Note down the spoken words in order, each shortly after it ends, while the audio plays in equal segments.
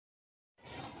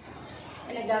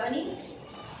என்ன கவனி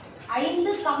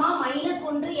 5,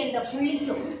 -1 என்ற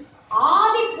புள்ளிக்கும்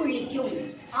ஆதி புள்ளிக்கும்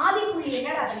ஆதி புள்ளி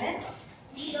என்னடா அது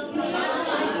 0,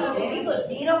 வெரி குட்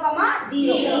 0,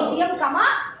 0,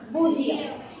 0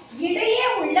 இடையே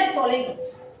உள்ள தொலைவு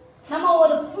நம்ம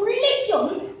ஒரு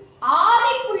புள்ளிக்கும்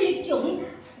ஆதி புள்ளிக்கும்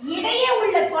இடையே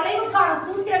உள்ள தொலைவுக்கான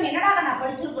சூத்திரம் என்னடா நான்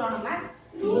படிச்சிருக்கோம் நம்ம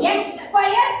x² + y²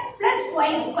 √x² +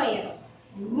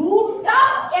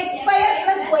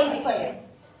 y².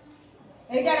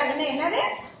 ரைட்டாடா என்னது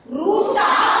 √x²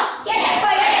 +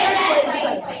 y².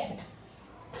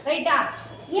 ரைட்டா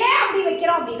ஏன் அப்படி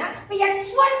வைக்கிறோம் அப்படினா இப்ப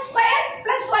x12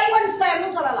 + y12 னு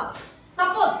சொல்லலாம்.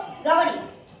 சப்போஸ் கவனி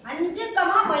 5,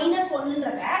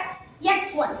 -1ன்றத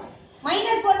x1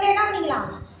 -1 என்ன பண்ணிக்கலாம்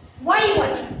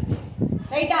y1.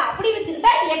 ரைட்டா அப்படி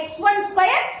வச்சிருந்தா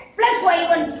x12 +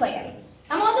 y12.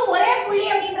 நம்ம வந்து ஒரே புள்ளி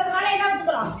அப்படின்றதுனால என்ன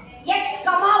வச்சுக்கிறோம் x,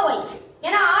 y.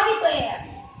 ஏன்னா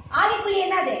ஆதி புள்ளி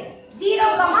என்னது 0,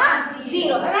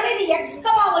 0. அதனால இது x,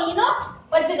 y னு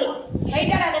வச்சுக்கலாம்.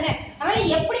 ரைட்டாடா அதனால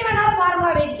எப்படி வேணாலும்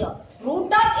ஃபார்முலா எழுதிக்கோ.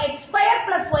 √x² +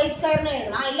 y² னு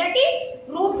எழுதலாம். இல்லாட்டி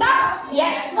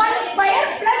 √x12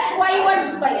 +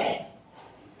 y12.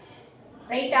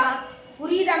 ரைட்டா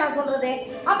புரியுதா நான் சொல்றது?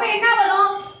 அப்ப என்ன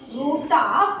வரும்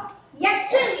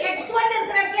 √x1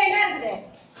 இருக்கிற இடத்துல என்ன இருக்குது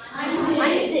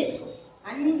 5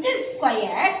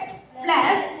 5² +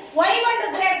 y1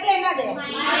 இருக்கிற இடத்துல என்னது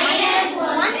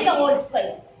 -1 the whole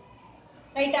square.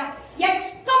 ரைட்டா x,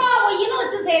 y னு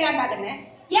வச்சு செய்யலாம்டா கண்ணே.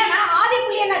 ஏன்னா ஆதி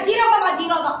புள்ளி என்ன 0,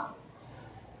 0 தான்.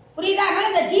 புரியுதா? அதனால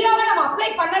இந்த 0வை நம்ம அப்ளை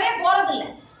பண்ணவே போறது இல்ல.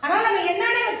 அதனால நம்ம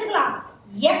என்னன்னே வச்சுக்கலாம்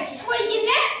x, y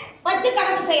ன்னு வச்சு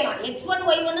கணக்கு செய்யலாம். x1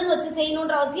 y1 ன்னு வச்சு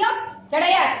செய்யணும்ன்ற அவசியம்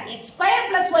கிடையாது. x²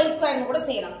 + y² ன்னு கூட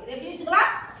செய்யலாம். இது எப்படி வச்சுக்கலாம்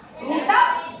 √x²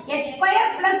 +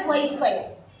 y²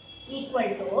 =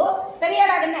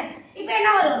 சரியாடா கண்ணே. இப்போ என்ன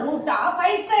வரும்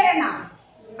 √5² என்ன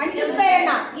 5²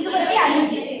 என்ன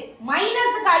 25.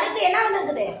 மைனஸ்க்கு அடுத்து என்ன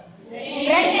வந்திருக்குது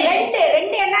 2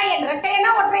 என்ன எண் இரட்டை எண்ணா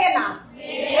ஒற்றை எண்ணா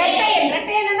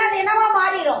இரட்டை எண்ணா அது என்னவா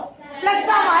மாறிடும்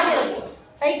பிளஸ்ஸா மாறிடும்.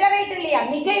 ரைட்டா ரைட் இல்லையா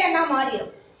மிகை எண்ணா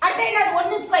மாறிடும். அடுத்து என்னது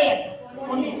 1²,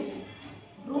 1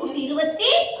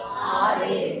 √26.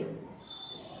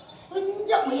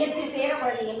 கொஞ்சம் முயற்சி செய்யற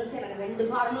குழந்தைங்க மிஸ் எனக்கு 2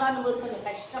 ஃபார்முலான்னு கொஞ்சம்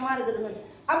கஷ்டமா இருக்குது மிஸ்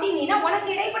அப்படின்னா உனக்கு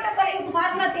இடைப்பட்ட தொலைவுக்கு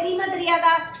ஃபார்முலா தெரியுமா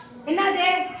தெரியாதா? என்னது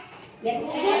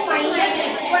x2 -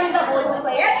 x1 the whole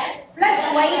square +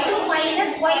 y2 -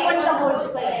 y1 the whole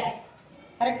square.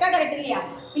 கரெக்ட்டா கரெக்ட் இல்லையா?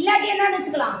 இல்லாட்டி என்ன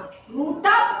வெச்சுக்கலாம்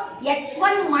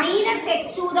 √x1 -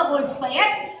 x2 the whole square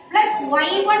 +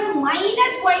 y1 -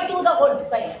 y2 the whole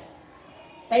square.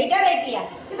 ரைட்டா ரைட் இல்லையா?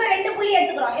 இப்போ ரெண்டு புள்ளி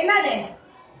எடுத்துக்கிறோம். என்னது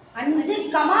 5, -1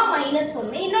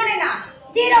 இன்னொன்னு என்ன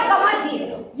 0,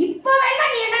 0. இப்போ வேணா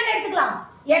நீ என்ன எடுத்துக்கலாம்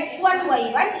x1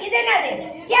 y1 இது என்னது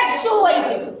x2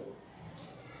 y2.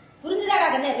 புரிஞ்சுதாடா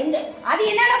கண்ணே? ரெண்டு அது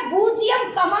என்னன்னா 0, 0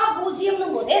 ன்னு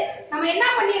போது நம்ம என்ன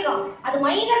பண்ணிடுறோம் அது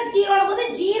 -0 ன்னு போது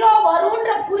 0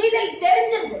 வரும்ன்ற புரிதல்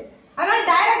தெரிஞ்சிருது. அதனால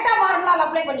டைரக்டா ஃபார்முலால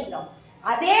அப்ளை பண்ணிக்கிறோம்.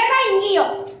 அதேதான்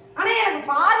இங்கேயும். ஆனா எனக்கு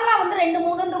ஃபார்முலா வந்து 2,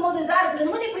 3ன்ற போது இதா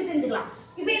இருக்கும்போது இப்படி செஞ்சுக்கலாம்.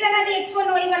 இப்போ இது என்னது x1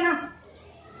 y1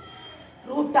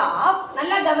 √,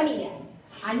 நல்லா கவனிங்க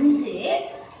 5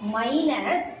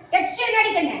 மைனஸ் x2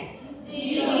 என்னடி கண்ணே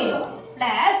 0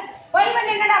 பிளஸ் y1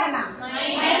 என்னடா கண்ணா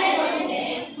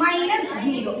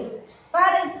 -0.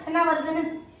 பாரு என்ன வருதுன்னு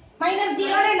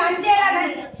 -0 னா 5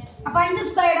 தானே அப்ப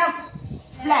 5²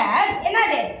 பிளஸ்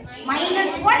என்னது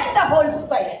 -1 the whole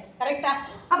square. கரெக்ட்டா?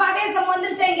 அப்ப அதே சம்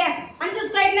வந்துருச்சு இங்க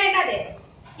 5² னா என்னது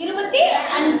 25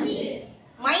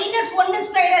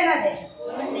 -1² என்னது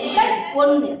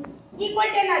 1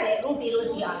 ஈக்குவல் டு என்னது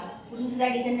 √26.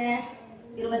 புரிஞ்சுதாடி கண்ணே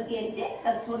 25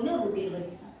 + 1 √26.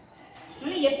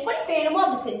 எப்படி வேணுமோ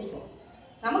அப்படி செஞ்சுக்கோ.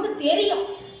 நமக்கு தெரியும்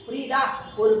புரியுதா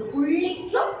ஒரு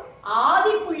புள்ளிக்கும்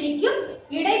ஆதி புள்ளிக்கும்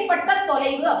இடைப்பட்ட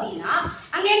தொலைவு அப்படின்னா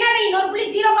அங்க என்னது இன்னொரு புள்ளி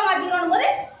 0, 0 ன்னு போது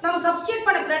நம்ம சப்ஸ்டிட்யூட்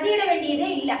பண்ண பிரதியிட வேண்டியதே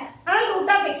இல்ல. அதனால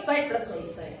 √x² + y².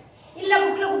 இல்ல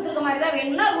புக்ல கொடுத்திருக்க மாதிரி தான்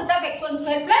வேணும்னா √x12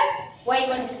 +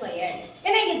 y12.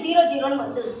 ஏன்னா இங்க 0, 0 ன்னு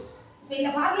வந்துருது. இப்போ இந்த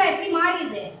ஃபார்முலா எப்படி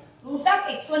மாறிடுது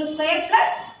 √x12 +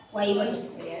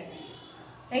 y12.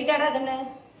 ரைட்டாடா கண்ணே?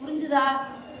 புரிஞ்சுதா?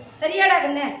 சரியாடா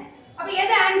கண்ணே? அப்ப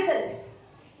எது ஆன்சர்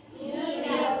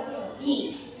E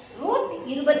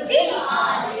 √26.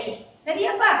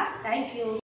 சரியாப்பா? Thank you.